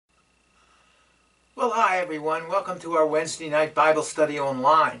Well, hi everyone. Welcome to our Wednesday night Bible study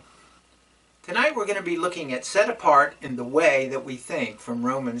online. Tonight we're going to be looking at set apart in the way that we think from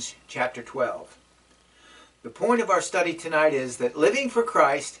Romans chapter 12. The point of our study tonight is that living for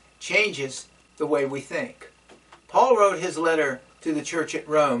Christ changes the way we think. Paul wrote his letter to the church at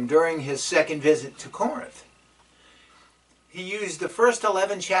Rome during his second visit to Corinth. He used the first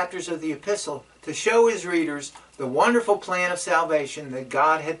 11 chapters of the epistle to show his readers the wonderful plan of salvation that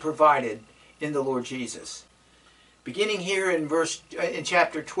God had provided in the Lord Jesus. Beginning here in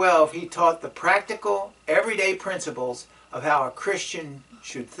chapter 12, he taught the practical, everyday principles of how a Christian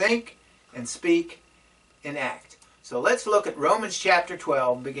should think and speak and act. So let's look at Romans chapter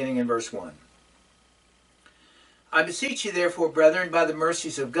 12, beginning in verse 1. I beseech you therefore, brethren, by the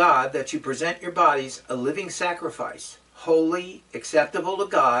mercies of God, that you present your bodies a living sacrifice, holy, acceptable to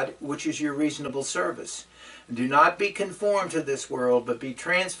God, which is your reasonable service. Do not be conformed to this world, but be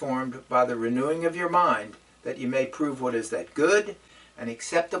transformed by the renewing of your mind, that you may prove what is that good and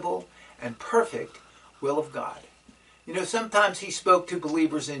acceptable and perfect will of God. You know, sometimes he spoke to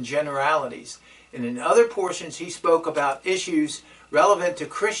believers in generalities, and in other portions he spoke about issues relevant to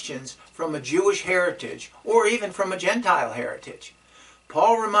Christians from a Jewish heritage or even from a Gentile heritage.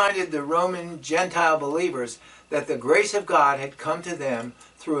 Paul reminded the Roman Gentile believers that the grace of God had come to them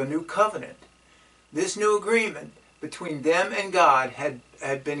through a new covenant. This new agreement between them and God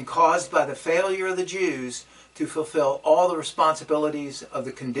had been caused by the failure of the Jews to fulfill all the responsibilities of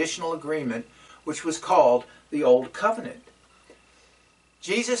the conditional agreement, which was called the Old Covenant.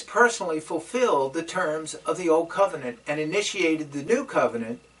 Jesus personally fulfilled the terms of the Old Covenant and initiated the New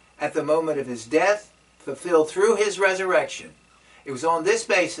Covenant at the moment of his death, fulfilled through his resurrection. It was on this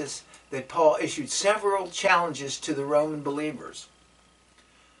basis that Paul issued several challenges to the Roman believers.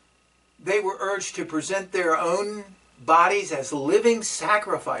 They were urged to present their own bodies as living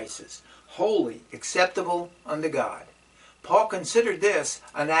sacrifices, holy, acceptable unto God. Paul considered this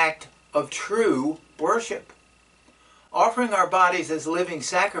an act of true worship. Offering our bodies as living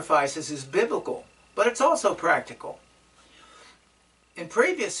sacrifices is biblical, but it's also practical. In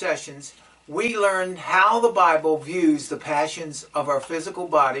previous sessions, we learned how the Bible views the passions of our physical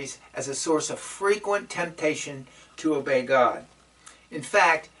bodies as a source of frequent temptation to obey God. In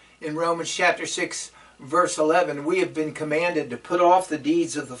fact, in Romans chapter 6, verse 11, we have been commanded to put off the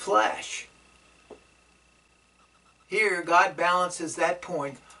deeds of the flesh. Here, God balances that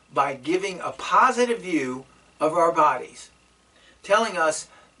point by giving a positive view of our bodies, telling us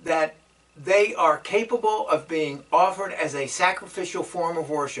that they are capable of being offered as a sacrificial form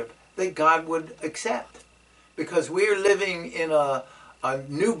of worship that God would accept. Because we are living in a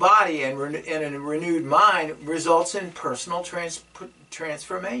new body and in a renewed mind results in personal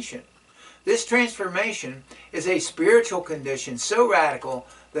transformation. This transformation is a spiritual condition so radical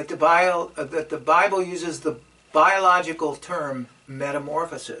that the Bible uses the biological term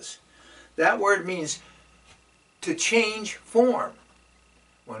metamorphosis. That word means to change form.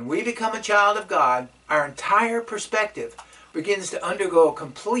 When we become a child of God, our entire perspective begins to undergo a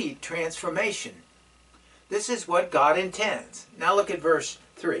complete transformation. This is what God intends. Now look at verse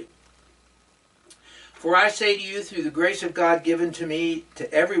 3. For I say to you, through the grace of God given to me,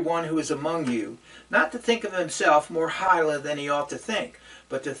 to every one who is among you, not to think of himself more highly than he ought to think,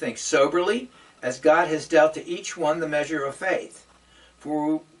 but to think soberly, as God has dealt to each one the measure of faith.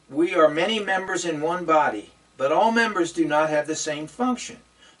 For we are many members in one body, but all members do not have the same function.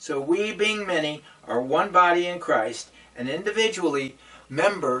 So we, being many, are one body in Christ, and individually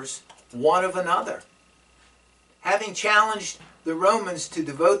members one of another. Having challenged the Romans to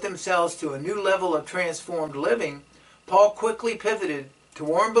devote themselves to a new level of transformed living, Paul quickly pivoted to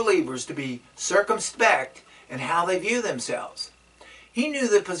warn believers to be circumspect in how they view themselves. He knew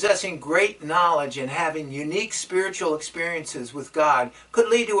that possessing great knowledge and having unique spiritual experiences with God could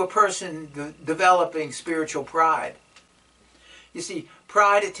lead to a person developing spiritual pride. You see,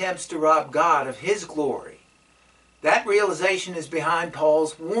 pride attempts to rob God of his glory. That realization is behind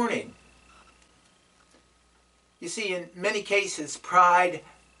Paul's warning. You see, in many cases, pride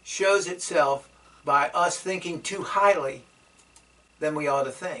shows itself by us thinking too highly than we ought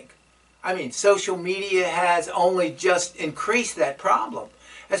to think. I mean, social media has only just increased that problem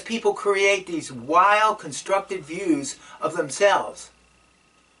as people create these wild, constructed views of themselves.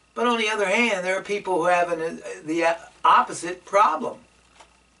 But on the other hand, there are people who have the opposite problem.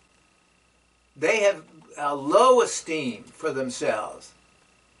 They have a low esteem for themselves.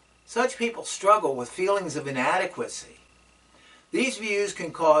 Such people struggle with feelings of inadequacy. These views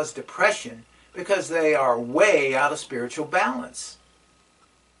can cause depression because they are way out of spiritual balance.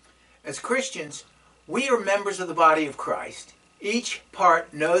 As Christians, we are members of the body of Christ. Each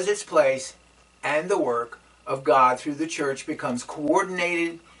part knows its place and the work of God through the church becomes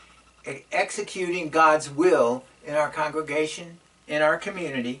coordinated, executing God's will in our congregation, in our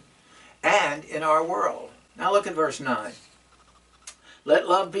community, and in our world. Now look at verse 9. Let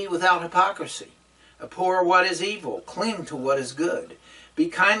love be without hypocrisy. Abhor what is evil, cling to what is good. Be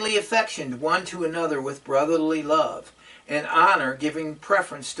kindly affectioned one to another with brotherly love, and honor, giving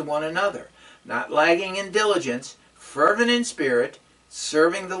preference to one another, not lagging in diligence, fervent in spirit,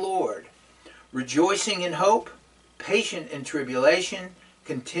 serving the Lord, rejoicing in hope, patient in tribulation,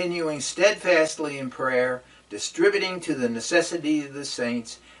 continuing steadfastly in prayer, distributing to the necessity of the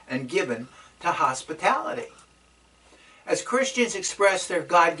saints, and given to hospitality. As Christians express their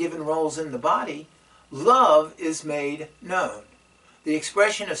God-given roles in the body, love is made known. The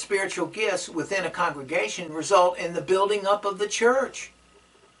expression of spiritual gifts within a congregation result in the building up of the church.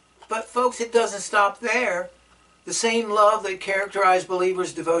 But folks, it doesn't stop there. The same love that characterized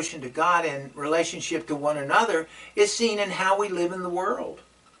believers' devotion to God and relationship to one another is seen in how we live in the world.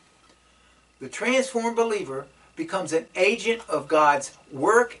 The transformed believer becomes an agent of God's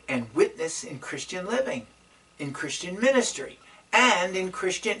work and witness in Christian living, in Christian ministry, and in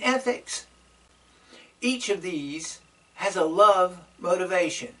Christian ethics. Each of these has a love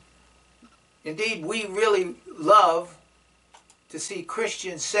motivation. Indeed, we really love to see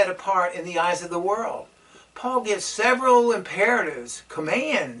Christians set apart in the eyes of the world. Paul gives several imperatives,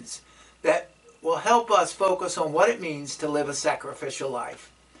 commands, that will help us focus on what it means to live a sacrificial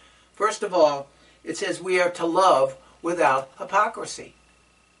life. First of all, it says we are to love without hypocrisy.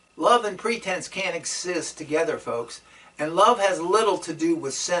 Love and pretense can't exist together, folks, and love has little to do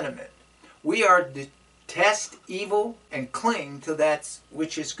with sentiment. We are to detest evil and cling to that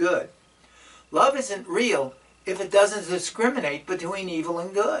which is good. Love isn't real if it doesn't discriminate between evil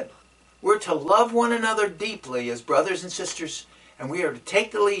and good. We're to love one another deeply as brothers and sisters, and we are to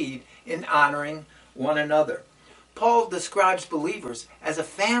take the lead in honoring one another. Paul describes believers as a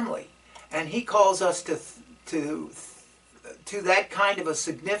family, and he calls us to that kind of a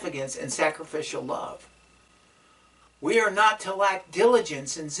significance in sacrificial love. We are not to lack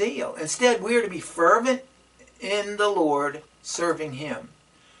diligence and zeal. Instead, we are to be fervent in the Lord, serving Him.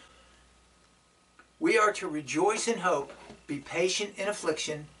 We are to rejoice in hope, be patient in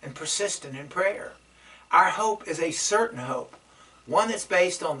affliction, and persistent in prayer. Our hope is a certain hope, one that's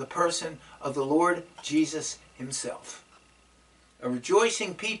based on the person of the Lord Jesus Himself. A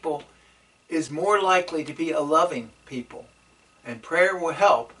rejoicing people is more likely to be a loving people, and prayer will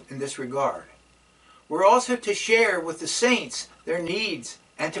help in this regard. We're also to share with the saints their needs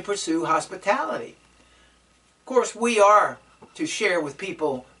and to pursue hospitality. Of course, we are to share with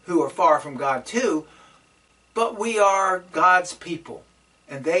people who are far from God too, but we are God's people,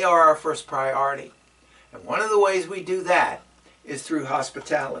 and they are our first priority. And one of the ways we do that is through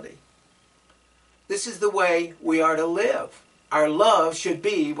hospitality. This is the way we are to live. Our love should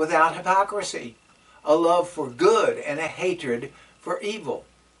be without hypocrisy, a love for good and a hatred for evil.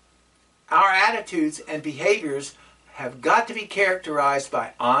 Our attitudes and behaviors have got to be characterized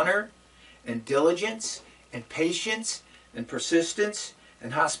by honor and diligence and patience and persistence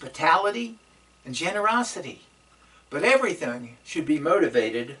and hospitality and generosity. But everything should be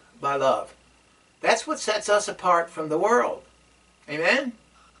motivated by love. That's what sets us apart from the world. Amen?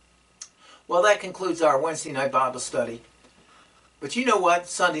 Well, that concludes our Wednesday night Bible study. But you know what?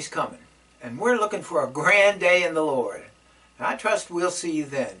 Sunday's coming. And we're looking for a grand day in the Lord. And I trust we'll see you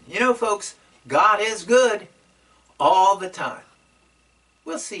then. You know, folks, God is good all the time.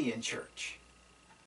 We'll see you in church.